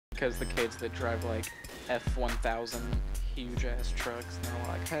because the kids that drive like F1000 huge ass trucks, and they're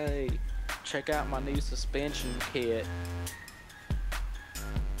like, hey, check out my new suspension kit.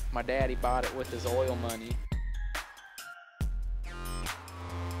 My daddy bought it with his oil money.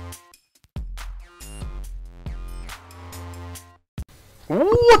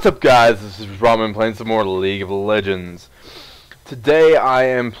 What's up, guys? This is Ramen playing some more League of Legends. Today I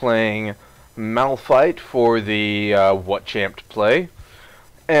am playing Malphite for the What Champ to play.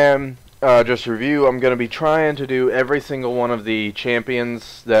 And just to review, I'm going to be trying to do every single one of the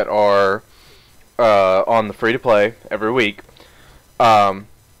champions that are on the free-to-play every week.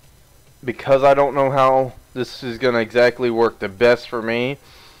 Because I don't know how this is going to exactly work the best for me,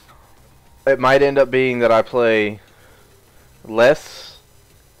 it might end up being that I play less.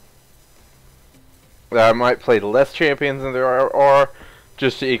 I might play less champions than there are,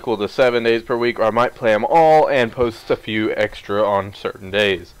 just to equal the 7 days per week, or I might play them all and post a few extra on certain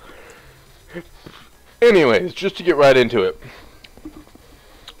days. Anyways, just to get right into it.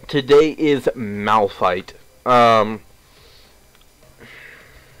 Today is Malphite.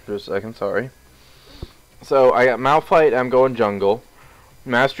 Just a second, sorry. So, I got Malphite, I'm going jungle.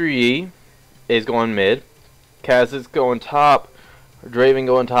 Master Yi is going mid. Kaz is going top. Draven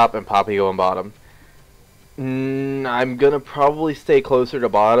going top, and Poppy going bottom. I'm going to probably stay closer to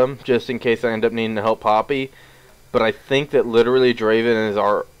bottom, just in case I end up needing to help Poppy. But I think that literally Draven is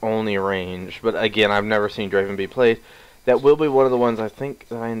our only range. But again, I've never seen Draven be played. That will be one of the ones I think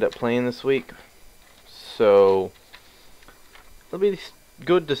that I end up playing this week. So, it'll be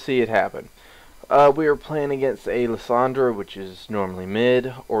good to see it happen. We are playing against a Lissandra, which is normally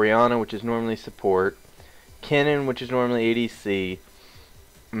mid. Orianna, which is normally support. Kennen, which is normally ADC.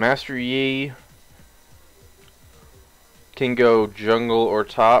 Master Yi can go jungle or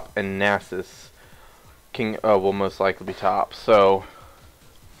top, and Nasus will most likely be top. So,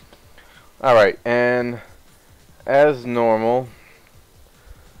 alright, and as normal,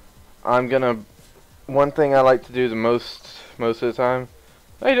 I'm gonna, one thing I like to do the most of the time,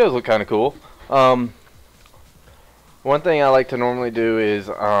 he does look kind of cool. One thing I like to normally do is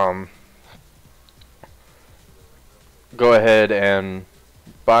go ahead and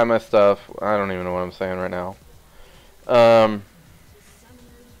buy my stuff. I don't even know what I'm saying right now.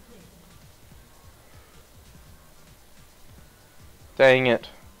 Dang it.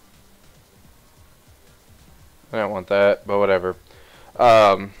 I don't want that, but whatever.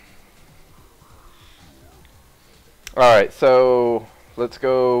 Alright, so let's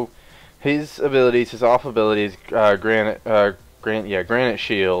go. His abilities, his off abilities, Granite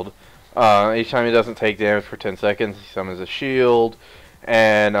Shield. Each time he doesn't take damage for 10 seconds, he summons a shield,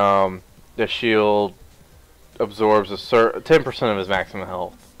 and the shield absorbs a 10% of his maximum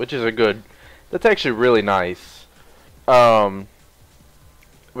health, which is a good. That's actually really nice.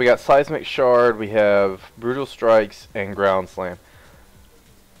 We got Seismic Shard, we have Brutal Strikes, and Ground Slam.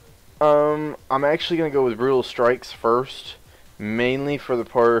 I'm actually gonna go with Brutal Strikes first, mainly for the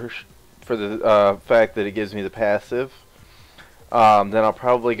fact that it gives me the passive. Then I'll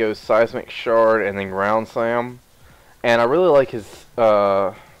probably go Seismic Shard and then Ground Slam. And I really like his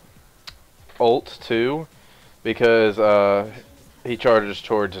ult too, because he charges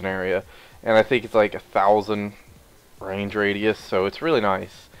towards an area, and I think it's like 1,000 range radius, so it's really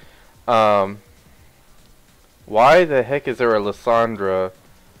nice. Why the heck is there a Lissandra?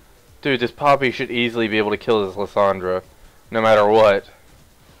 Dude, this Poppy should easily be able to kill this Lissandra, no matter what.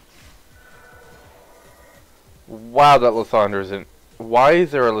 Wow, that Lissandra isn't. Why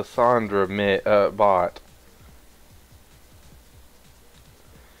is there a Lissandra bot?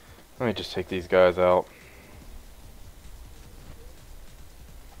 Let me just take these guys out.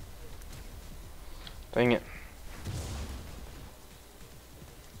 Dang it.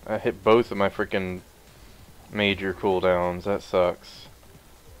 I hit both of my freaking major cooldowns. That sucks.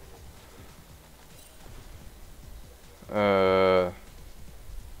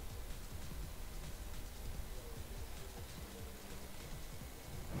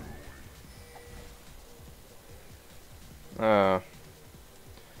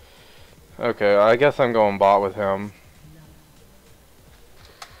 Okay, I guess I'm going bot with him.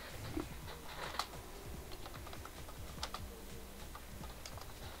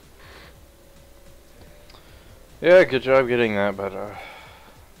 Yeah, good job getting that, but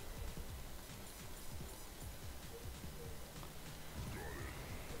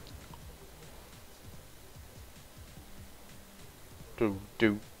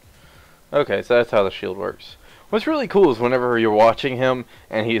okay, so that's how the shield works. What's really cool is whenever you're watching him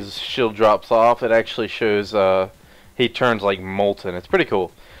and his shield drops off, it actually shows he turns like molten. It's pretty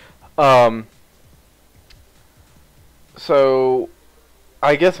cool. So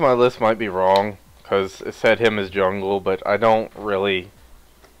I guess my list might be wrong, because it said him as jungle, but I don't really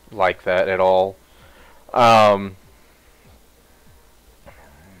like that at all. Let's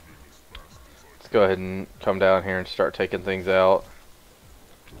go ahead and come down here and start taking things out.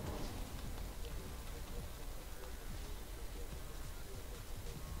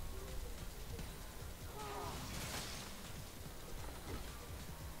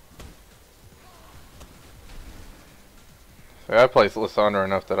 So I play Lysandra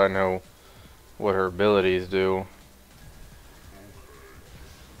enough that I know what her abilities do.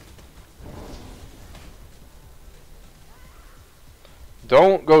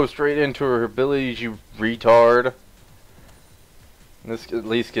 Don't go straight into her abilities, you retard. This at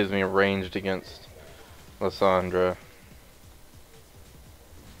least gives me a ranged against Lysandra.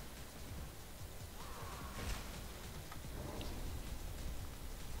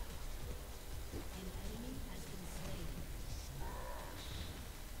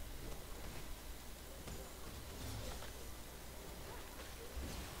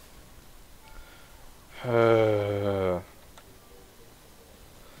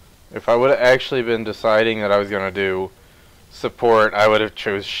 If I would have actually been deciding that I was going to do support, I would have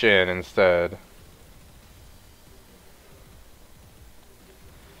chose Shin instead.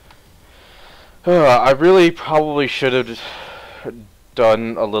 I really probably should have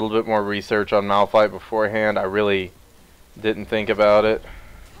done a little bit more research on Malphite beforehand. I really didn't think about it.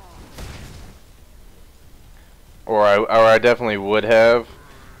 Or I definitely would have,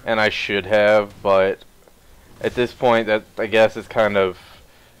 and I should have, but at this point that I guess is kind of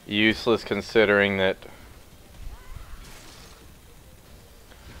useless considering that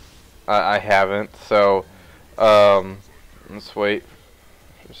I haven't. So let's wait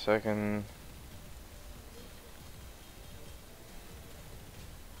for a second.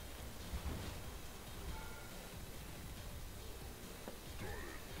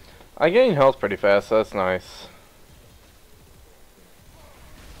 I gain health pretty fast, so that's nice.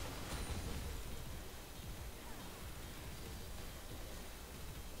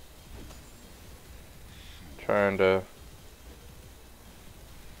 Trying to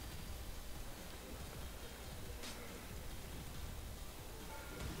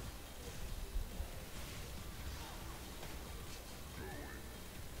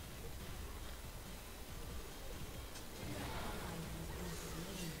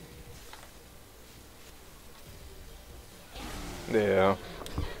yeah.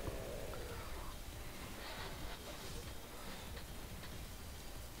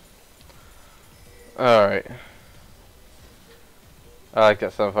 Alright. I like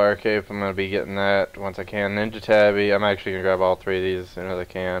that Sunfire Cape. I'm going to be getting that once I can. Ninja Tabby. I'm actually going to grab all three of these as soon as I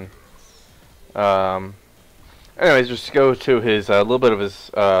can. Anyways, just go to his, a little bit of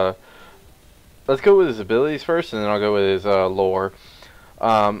his, let's go with his abilities first, and then I'll go with his, lore.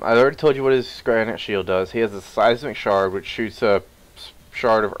 I already told you what his Granite Shield does. He has a Seismic Shard, which shoots a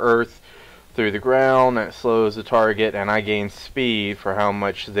shard of earth through the ground, and it slows the target, and I gain speed for how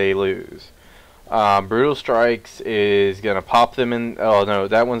much they lose. Brutal Strikes is going to pop them in. Oh no,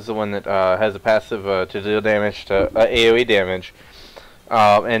 that one's the one that has a passive to deal damage to AoE damage.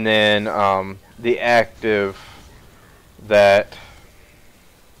 And then the active that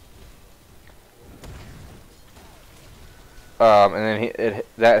and then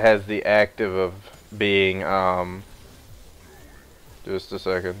that has the active of being just a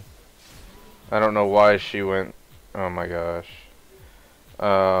second. I don't know why she went. Oh my gosh.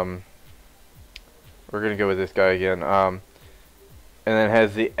 We're gonna go with this guy again. And then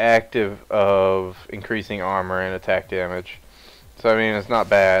has the active of increasing armor and attack damage. So I mean, it's not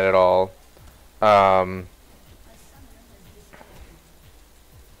bad at all. God,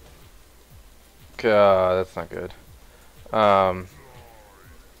 that's not good.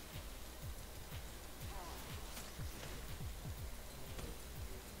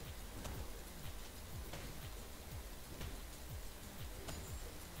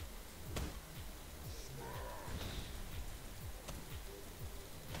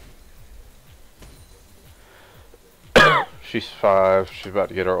 She's 5. She's about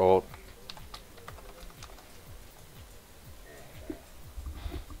to get her ult.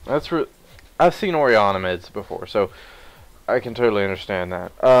 I've seen Orianna mids before, so I can totally understand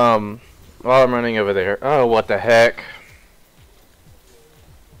that. While I'm running over there. Oh, what the heck?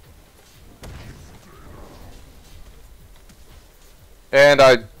 And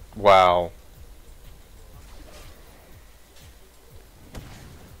wow.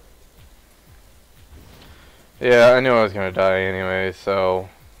 Yeah, I knew I was gonna die anyway, so.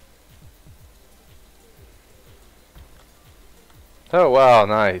 Oh wow,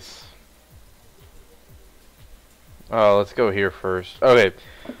 nice. Let's go here first. Okay.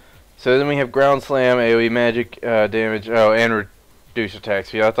 So then we have ground slam, AoE magic damage. Oh, and reduce attack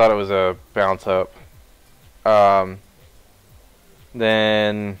speed. I thought it was a bounce up.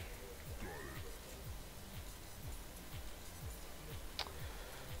 Then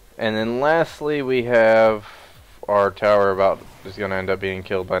and then lastly we have our tower is gonna end up being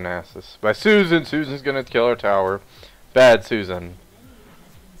killed by Nasus. By Susan. Susan's gonna kill our tower. Bad Susan.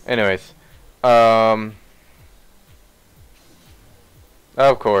 Anyways, of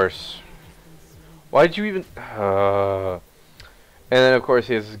course. Why'd you even? And then of course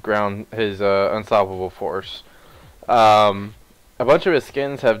he has his unstoppable force. A bunch of his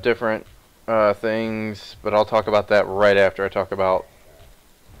skins have different things, but I'll talk about that right after I talk about.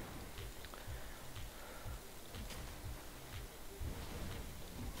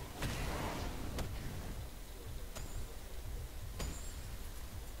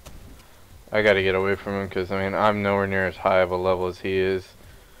 I gotta get away from him because, I mean, I'm nowhere near as high of a level as he is.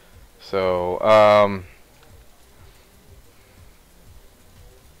 So,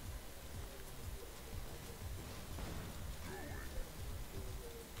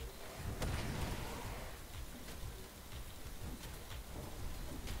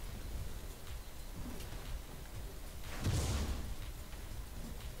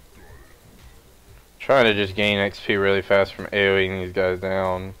 trying to just gain XP really fast from AoEing these guys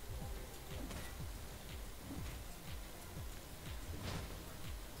down.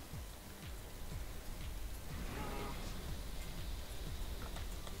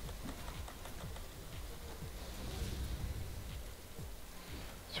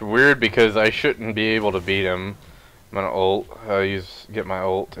 It's weird because I shouldn't be able to beat him. I'm gonna ult. Get my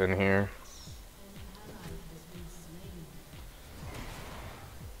ult in here.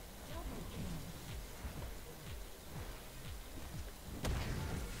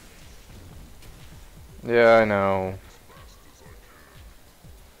 Yeah, I know.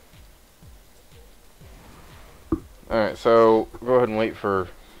 Alright, so go ahead and wait for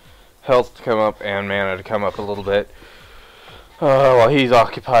health to come up and mana to come up a little bit. While he's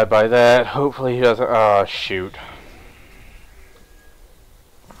occupied by that, hopefully he doesn't. Oh, shoot.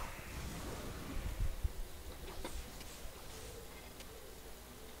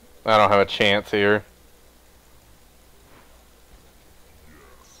 I don't have a chance here.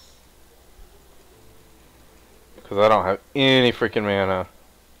 Because I don't have any freaking mana.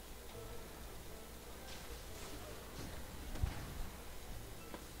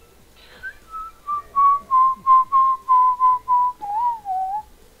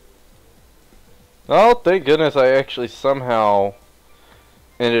 Oh, thank goodness I actually somehow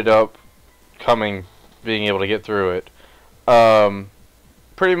ended up being able to get through it.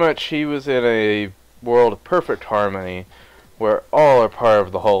 Pretty much he was in a world of perfect harmony where all are part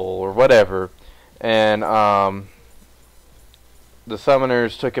of the whole or whatever. And, the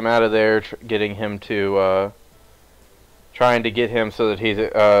summoners took him out of there, getting him to, trying to get him so that he's,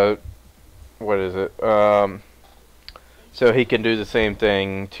 what is it? So he can do the same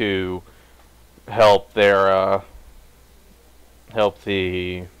thing to help their, help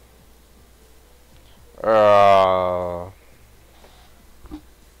the, so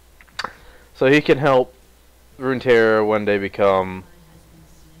he can help Runeterra one day become,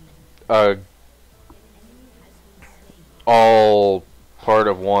 all part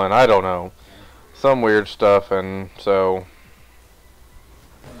of one. I don't know. Some weird stuff, and so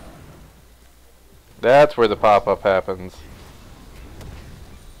that's where the pop-up happens.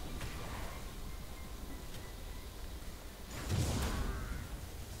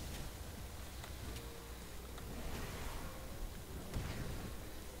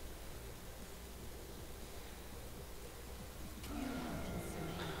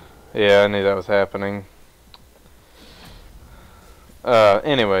 Yeah, I knew that was happening.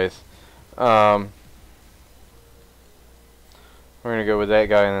 Anyways, we're gonna go with that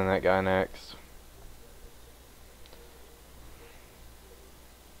guy and then that guy next.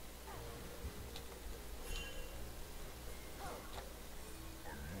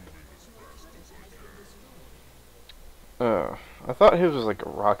 I thought his was like a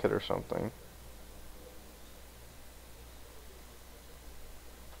rocket or something.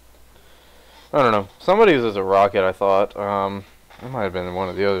 I don't know. Somebody's is a rocket, I thought. It might have been one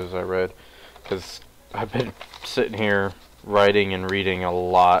of the others I read. Because I've been sitting here writing and reading a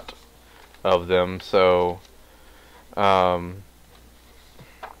lot of them, so I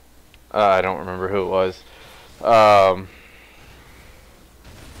don't remember who it was.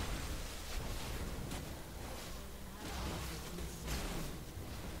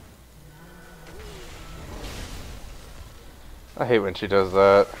 I hate when she does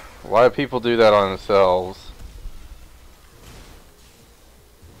that. Why do people do that on themselves?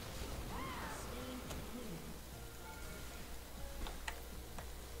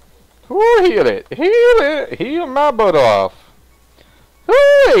 Ooh, heal it. Heal it. Heal my butt off.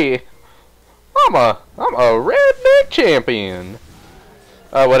 Hey! I'm a redneck champion.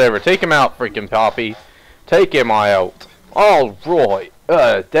 Whatever. Take him out, freaking Poppy. Take him out. All right.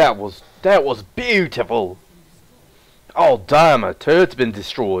 That was beautiful. Oh, damn, a turret's been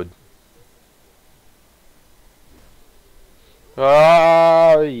destroyed.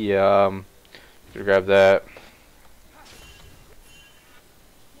 Ah, yum. Should grab that.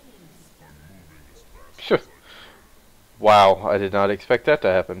 Wow, I did not expect that to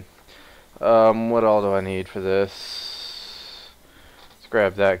happen. What all do I need for this? Let's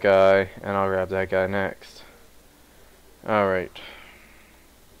grab that guy, and I'll grab that guy next. Alright.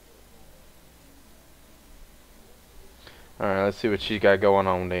 Alright, let's see what she's got going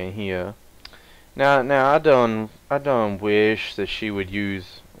on down here. Now, I done wish that she would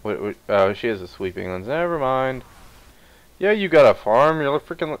use... oh, she has a sweeping lens. Never mind. Yeah, you got a farm. You're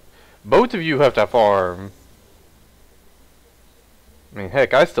freaking... Both of you have to farm. I mean,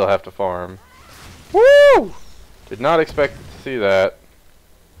 heck, I still have to farm. Woo! Did not expect to see that.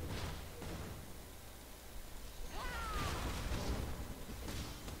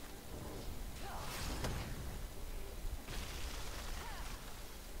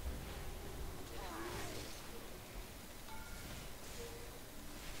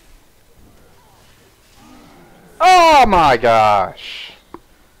 Oh my gosh!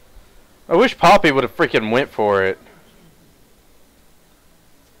 I wish Poppy would have freaking went for it.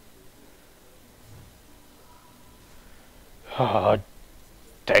 Oh,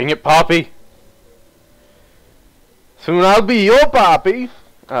 dang it, Poppy. Soon I'll be your Poppy.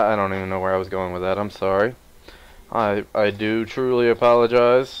 I don't even know where I was going with that. I'm sorry. I do truly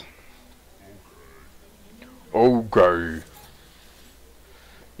apologize. Okay.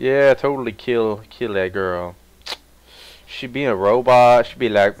 Yeah, totally kill that girl. She'd be a robot. She'd be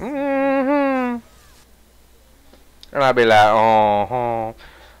like, mm-hmm. And I'd be like, oh,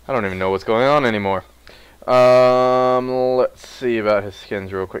 I don't even know what's going on anymore. Let's see about his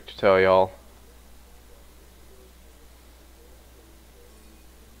skins real quick to tell y'all.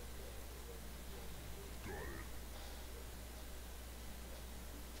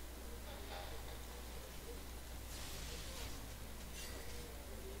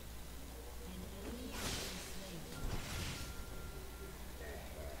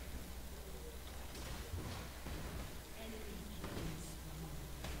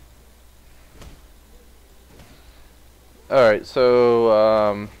 Alright,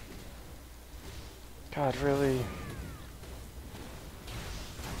 so, God, really?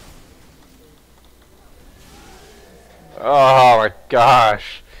 Oh my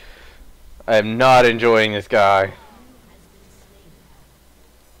gosh. I am not enjoying this guy.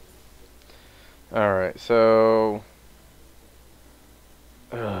 Alright, so...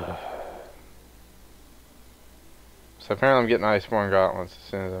 So apparently I'm getting Iceborne Gauntlets as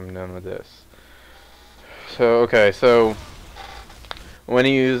soon as I'm done with this. So, okay, so... When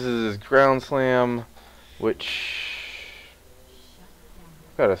he uses his Ground Slam, which...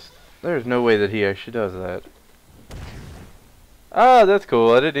 There's no way that he actually does that. Ah, that's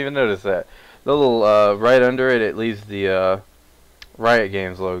cool. I didn't even notice that. The little, right under it, it leaves the, Riot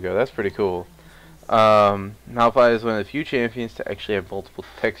Games logo. That's pretty cool. Malphite is one of the few champions to actually have multiple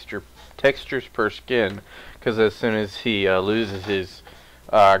textures per skin, because as soon as he loses his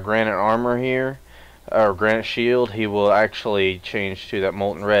granite armor here, or granite shield, he will actually change to that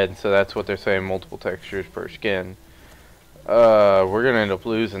molten red. So that's what they're saying, multiple textures per skin. We're gonna end up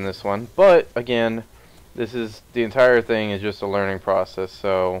losing this one, but again, the entire thing is just a learning process.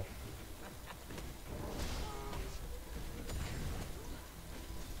 So.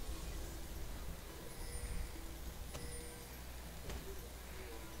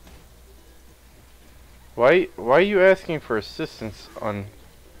 Why are you asking for assistance on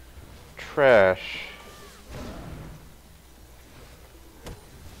trash?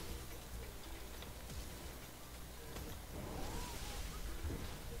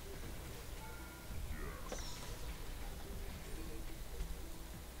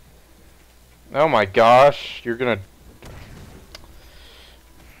 Oh my gosh, you're gonna...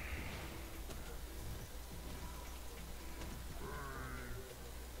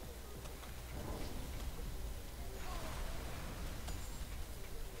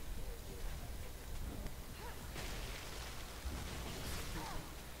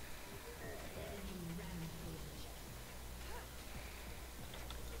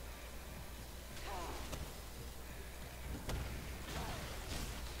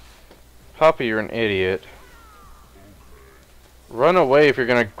 Poppy, you're an idiot. Run away if you're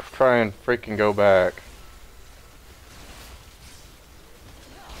gonna try and freaking go back.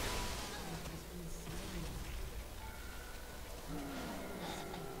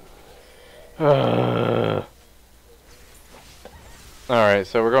 Alright,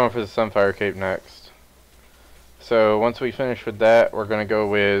 so we're going for the Sunfire Cape next. So once we finish with that, we're going to go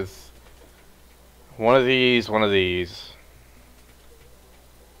with one of these, one of these.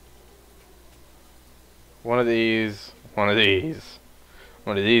 One of these, one of these.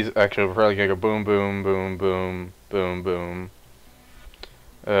 One of these, actually, we're probably going to go boom, boom, boom, boom, boom, boom.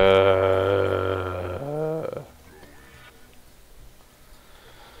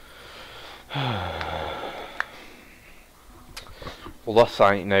 Well, this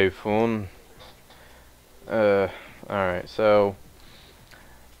ain't no fun. Alright, so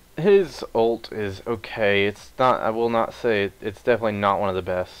his ult is okay. It's not, I will not say it's definitely not one of the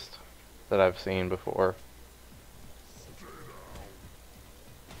best that I've seen before.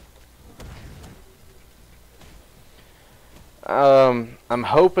 I'm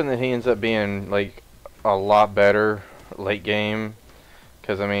hoping that he ends up being like a lot better late game,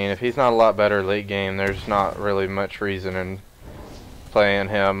 because I mean, if he's not a lot better late game, there's not really much reason in playing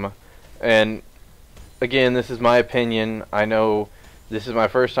him. And again, this is my opinion. I know this is my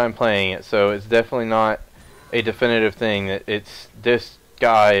first time playing it, so it's definitely not a definitive thing that it's this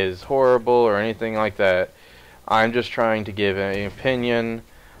guy is horrible or anything like that. I'm just trying to give an opinion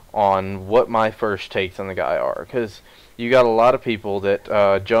on what my first takes on the guy are, because you got a lot of people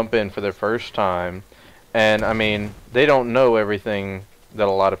that jump in for their first time, and I mean, they don't know everything that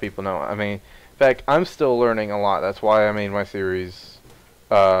a lot of people know. I mean, in fact, I'm still learning a lot. That's why I made my series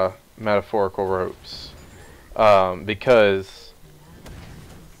Metaphorical Ropes, because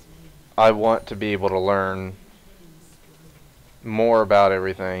I want to be able to learn more about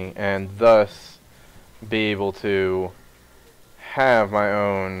everything, and thus be able to have my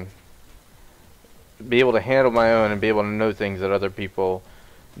own, be able to handle my own, and be able to know things that other people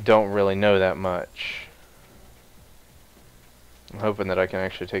don't really know that much. I'm hoping that I can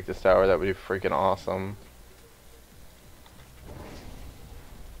actually take this tower. That would be freaking awesome.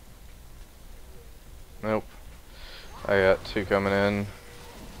 Nope. I got two coming in.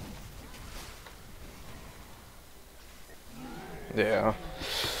 Yeah.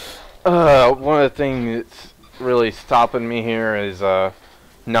 One of the things that's really stopping me here is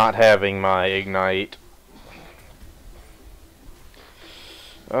not having my ignite.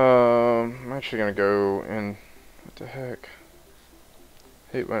 I'm actually gonna go in. What the heck?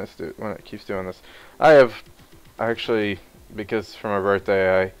 I hate when it keeps doing this. I have actually, because for my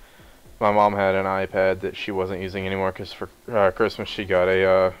birthday, my mom had an iPad that she wasn't using anymore, because for Christmas she got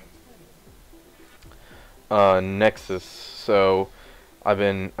a Nexus. So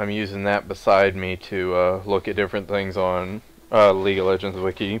I'm using that beside me to look at different things on League of Legends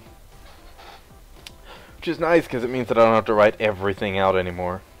Wiki, which is nice because it means that I don't have to write everything out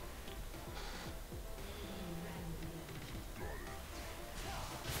anymore.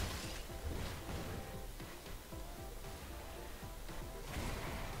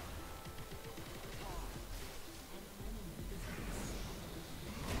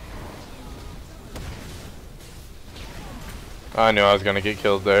 I knew I was gonna get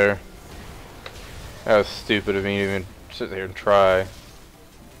killed there. That was stupid of me to even sit there and try.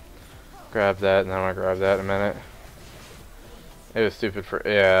 Grab that, and then I'm gonna grab that in a minute. It was stupid for,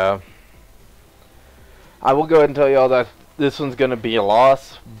 yeah. I will go ahead and tell y'all that this one's gonna be a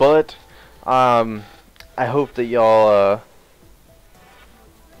loss, but I hope that y'all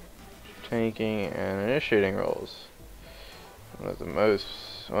tanking and initiating rolls.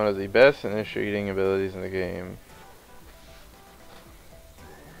 One of the best initiating abilities in the game.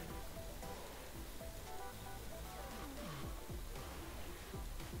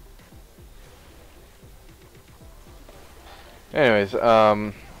 Anyways,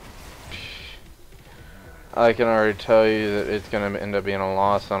 I can already tell you that it's going to end up being a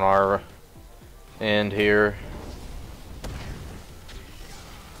loss on our end here.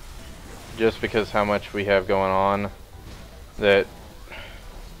 Just because how much we have going on. That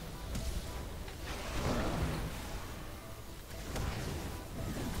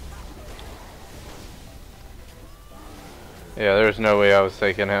yeah, there's no way I was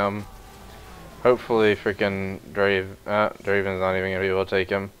taking him. Hopefully freaking Draven's not even going to be able to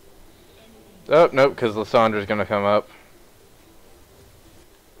take him. Oh, nope, because Lissandra's going to come up.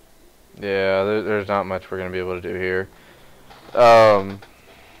 Yeah, there's not much we're going to be able to do here. I'm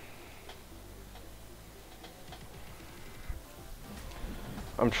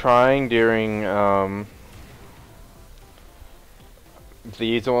trying during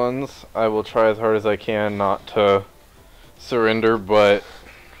these ones. I will try as hard as I can not to surrender, but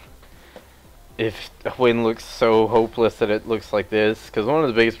if a win looks so hopeless that it looks like this, because one of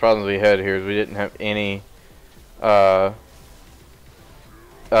the biggest problems we had here is we didn't have any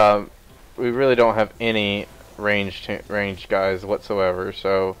we really don't have any range guys whatsoever,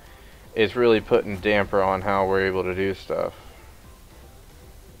 so it's really putting damper on how we're able to do stuff.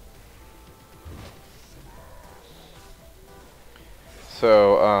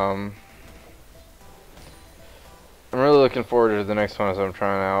 So, I'm really looking forward to the next one as I'm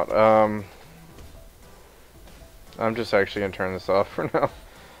trying out. I'm just actually going to turn this off for now.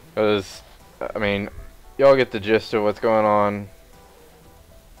 Because, I mean, y'all get the gist of what's going on.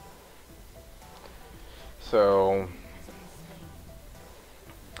 So,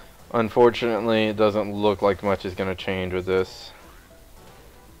 unfortunately, it doesn't look like much is going to change with this.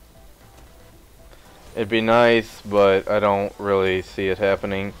 It'd be nice, but I don't really see it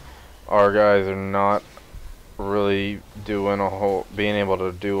happening. Our guys are not really being able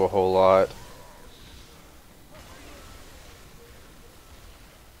to do a whole lot.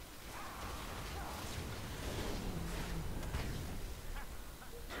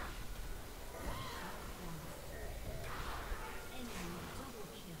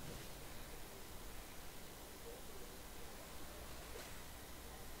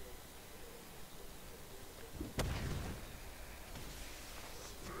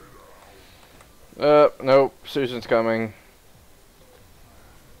 Nope, Susan's coming.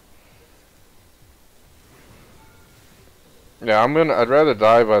 Yeah, I'd rather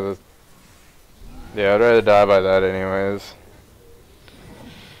die by the... Yeah, I'd rather die by that anyways.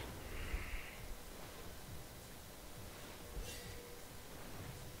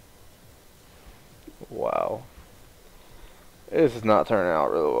 Wow. This is not turning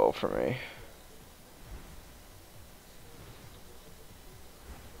out really well for me.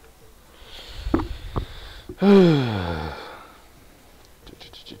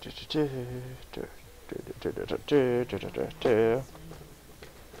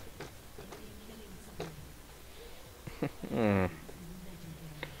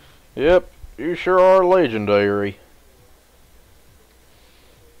 Yep, you sure are legendary.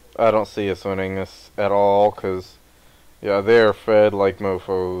 I don't see us winning this at all, because, yeah, they're fed like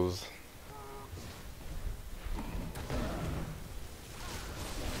mofos.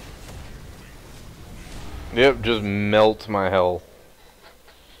 Yep, just melt my health.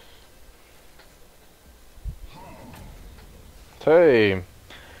 Hey,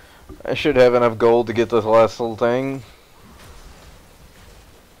 I should have enough gold to get this last little thing.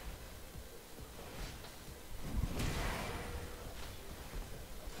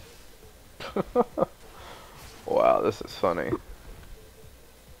 Wow, this is funny.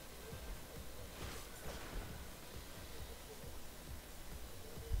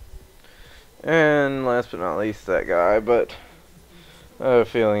 And last but not least, that guy, but I have a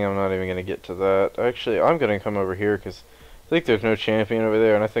feeling I'm not even going to get to that. Actually, I'm going to come over here because I think there's no champion over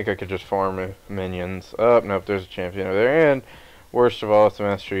there, and I think I could just farm minions. Oh, nope, there's a champion over there, and worst of all, it's a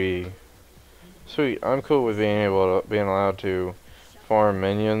mastery. Sweet, I'm cool with being allowed to farm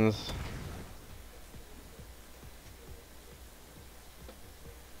minions.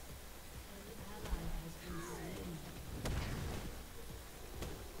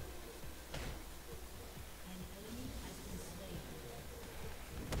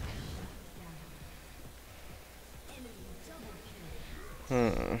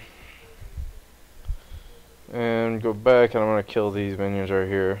 And go back, and I'm gonna kill these minions right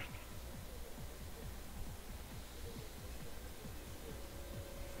here.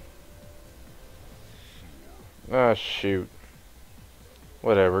 Ah, shoot.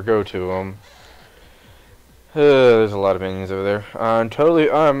 Whatever, go to them. There's a lot of minions over there.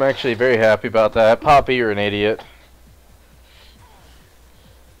 I'm actually very happy about that. Poppy, you're an idiot.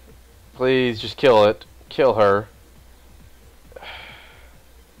 Please, just kill it. Kill her.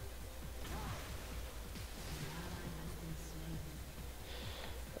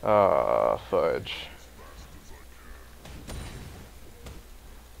 Ah, fudge.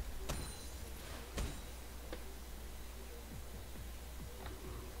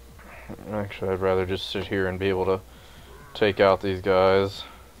 Actually, I'd rather just sit here and be able to take out these guys.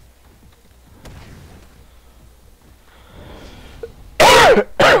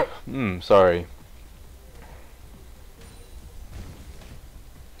 Sorry.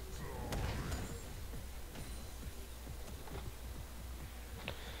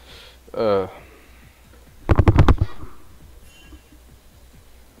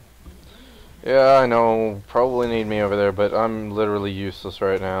 Yeah, I know, probably need me over there, but I'm literally useless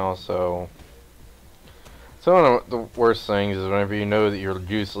right now, so... So one of the worst things is whenever you know that you're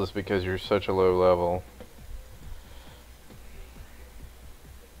useless because you're such a low level.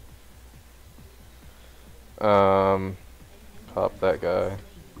 Pop that guy.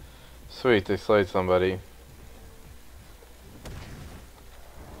 Sweet, they slayed somebody.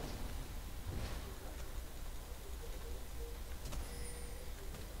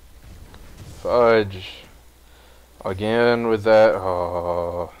 Fudge. Again with that.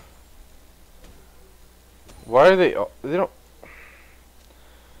 Oh. Why are they? They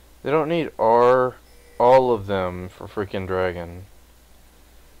don't need all of them for freaking dragon.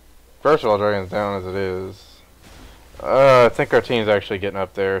 First of all, dragon's down as it is. I think our team's actually getting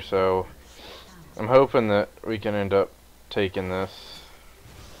up there, so I'm hoping that we can end up taking this.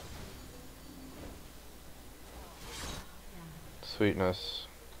 Sweetness.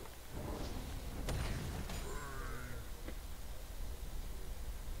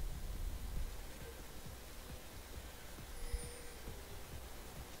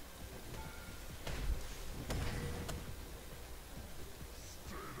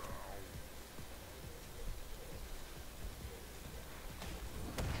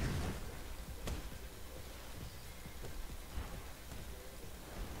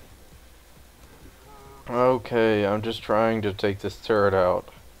 Okay, I'm just trying to take this turret out.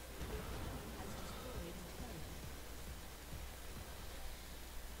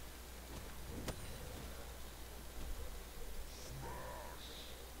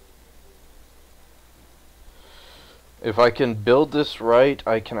 If I can build this right,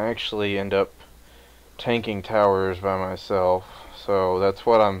 I can actually end up tanking towers by myself. So that's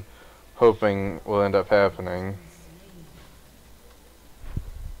what I'm hoping will end up happening.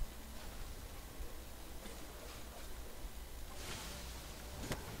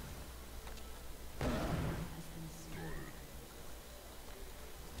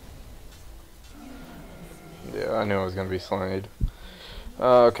 Yeah, I knew I was going to be slayed.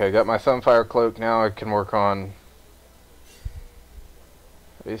 Okay, got my Sunfire Cloak. Now I can work on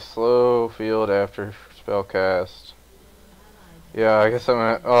a slow field after spell cast. Yeah, I guess I'm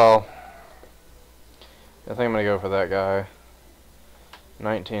gonna. Oh, I think I'm gonna go for that guy.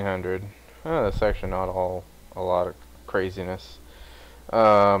 1900. Oh, that's actually not a lot of craziness.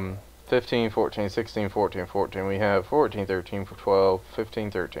 15, 14, 16, 14, 14. We have 14, 13, 12,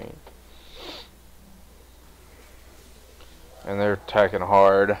 15, 13. And they're attacking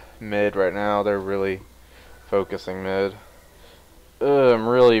hard mid right now. They're really focusing mid. I'm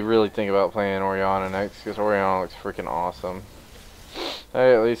really thinking about playing Orianna next because Orianna looks freaking awesome.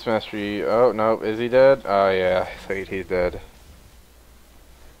 Hey, at least Master Yi. Oh, no. Is he dead? Oh, yeah. Sweet, he's dead.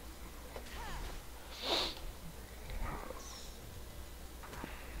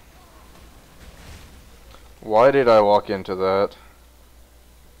 Why did I walk into that?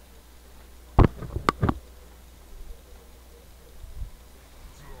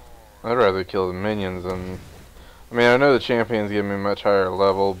 I'd rather kill the minions than... I mean, I know the champions give me a much higher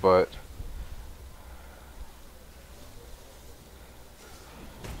level, but...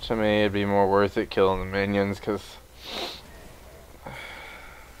 to me, it'd be more worth it killing the minions, because...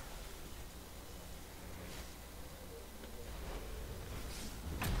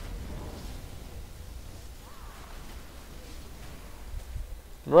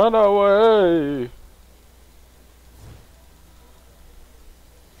 Run away!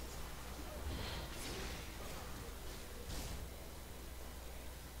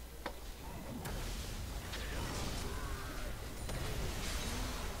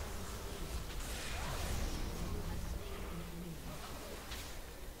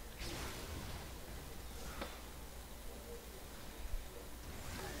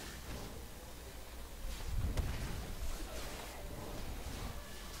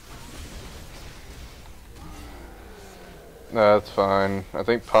 No, that's fine. I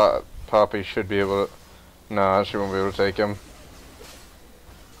think Poppy should be able to... Nah, she won't be able to take him.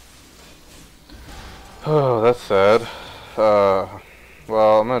 Oh, that's sad. Well,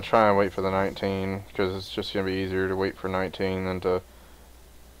 I'm gonna try and wait for the 19, because it's just gonna be easier to wait for 19 than to...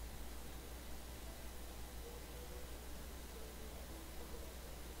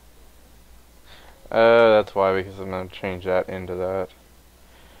 That's why, because I'm gonna change that into that.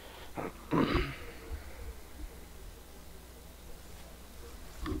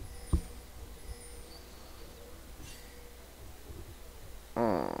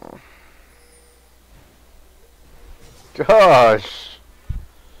 Gosh!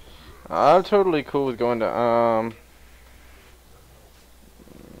 I'm totally cool with going to,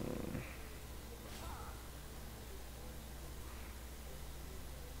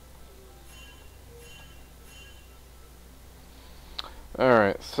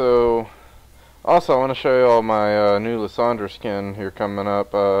 Alright, so... Also, I want to show you all my new Lysandra skin here coming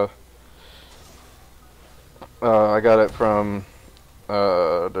up. I got it from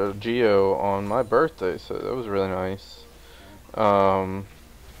the Geo on my birthday, so that was really nice. It was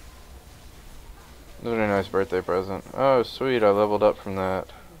a really nice birthday present. Oh, sweet, I leveled up from that.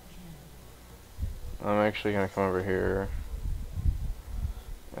 I'm actually going to come over here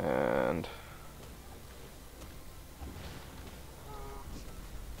and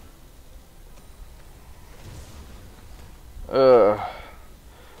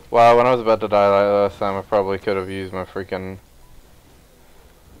Wow, when I was about to die last time, I probably could have used my freaking...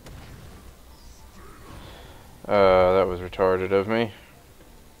 that was retarded of me.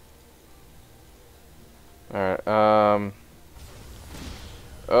 Alright,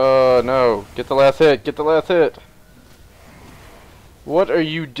 oh, no. Get the last hit. Get the last hit. What are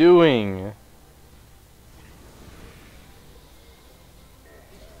you doing?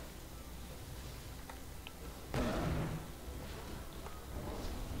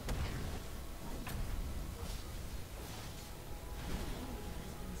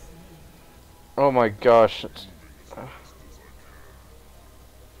 Oh my gosh.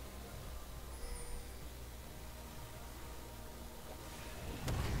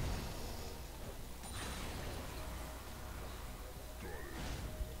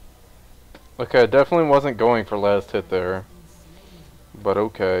 Okay, I definitely wasn't going for last hit there. But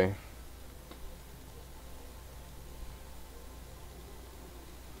okay.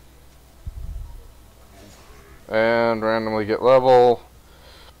 And randomly get level.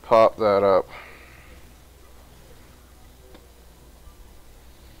 Pop that up.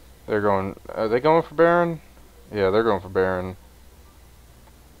 They're going... Are they going for Baron? Yeah, they're going for Baron.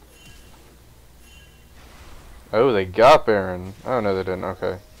 Oh, they got Baron. Oh, no, they didn't.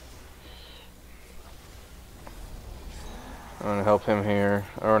 Okay. I'm gonna help him here.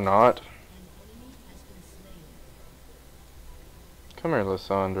 Or not. Come here,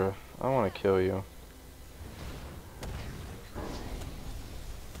 Lysandra. I want to kill you.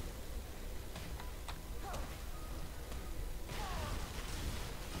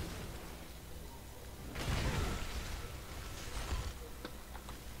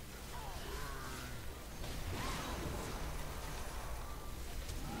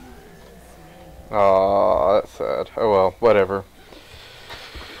 Aw, that's sad. Oh well, whatever.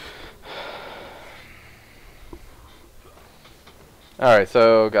 Alright,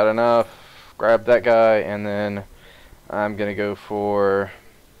 so got enough. Grab that guy, and then I'm gonna go for...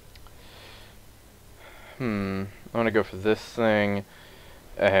 I'm gonna go for this thing,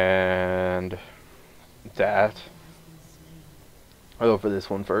 and that. I'll go for this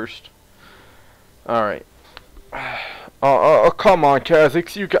one first. Alright. Oh, come on,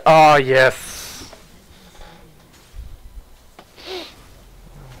 Kha'Zix, you can... Ah, yes!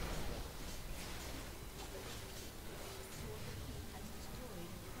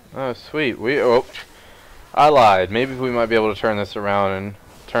 Oh, sweet. I lied. Maybe we might be able to turn this around and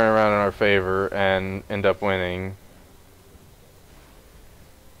turn around in our favor and end up winning.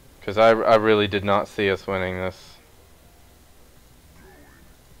 Because I really did not see us winning this.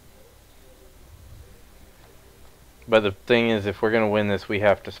 But the thing is, if we're going to win this, we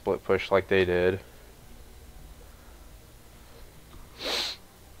have to split push like they did.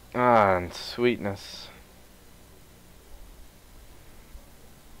 Ah, and sweetness.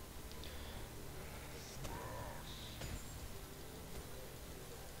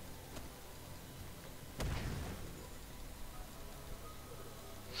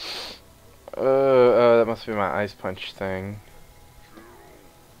 That must be my ice punch thing.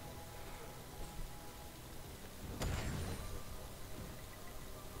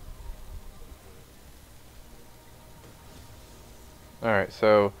 Alright,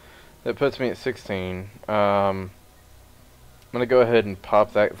 so that puts me at 16. I'm gonna go ahead and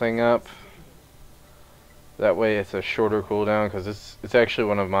pop that thing up. That way it's a shorter cooldown, because it's actually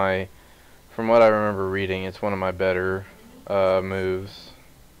one of my, from what I remember reading, it's one of my better moves.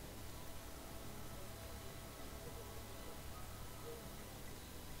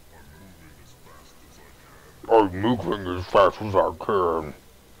 I'm moving as fast as I can.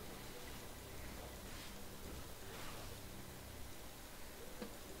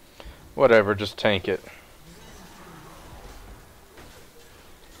 Whatever, just tank it.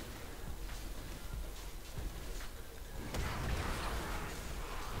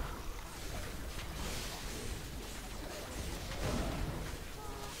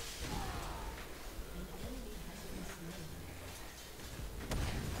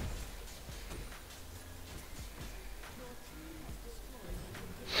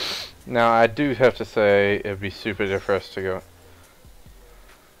 Now, I do have to say, it'd be super good for us to go.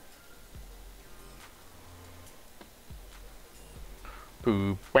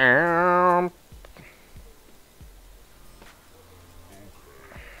 Boop, bam.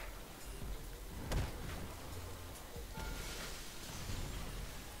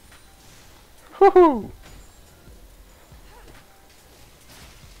 Woohoo!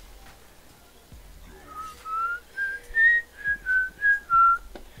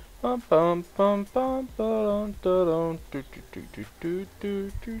 Bum bum bum bum bum dum do do do do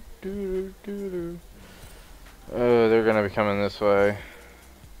do do do do do. Oh, they're gonna be coming this way.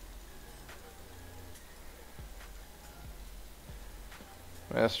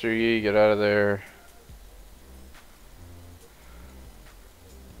 Master Yi, get out of there.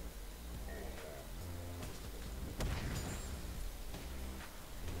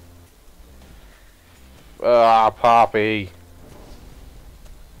 Ah, Poppy.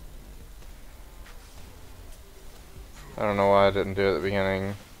 I don't know why I didn't do it at the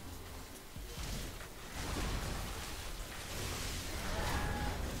beginning.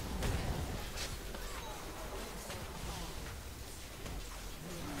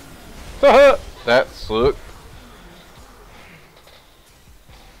 That's look.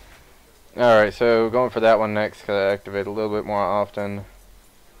 Alright, so going for that one next because I activate a little bit more often.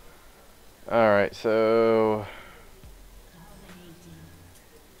 Alright, so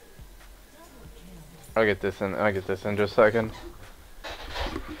I'll get this in just a second.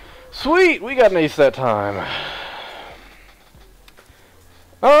 Sweet! We got an ace that time.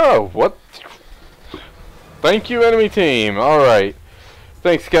 Oh, what? Thank you, enemy team. Alright.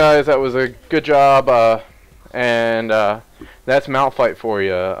 Thanks, guys. That was a good job. That's Malphite for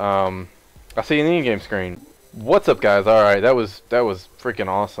you. I'll see you in the in-game screen. What's up, guys? Alright, that was freaking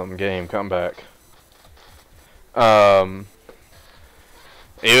awesome game comeback. Even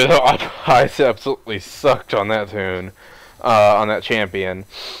though I absolutely sucked on that tune, on that champion.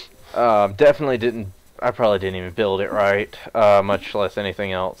 Definitely didn't. I probably didn't even build it right, much less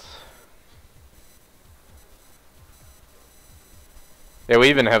anything else. Yeah, we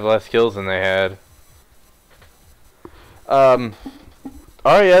even have less kills than they had. Alright,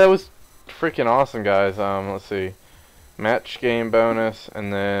 yeah, that was freaking awesome, guys. Let's see. Match game bonus,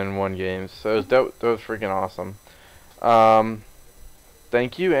 and then 1 game. So that was freaking awesome.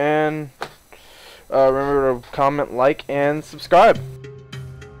 Thank you, and remember to comment, like, and subscribe.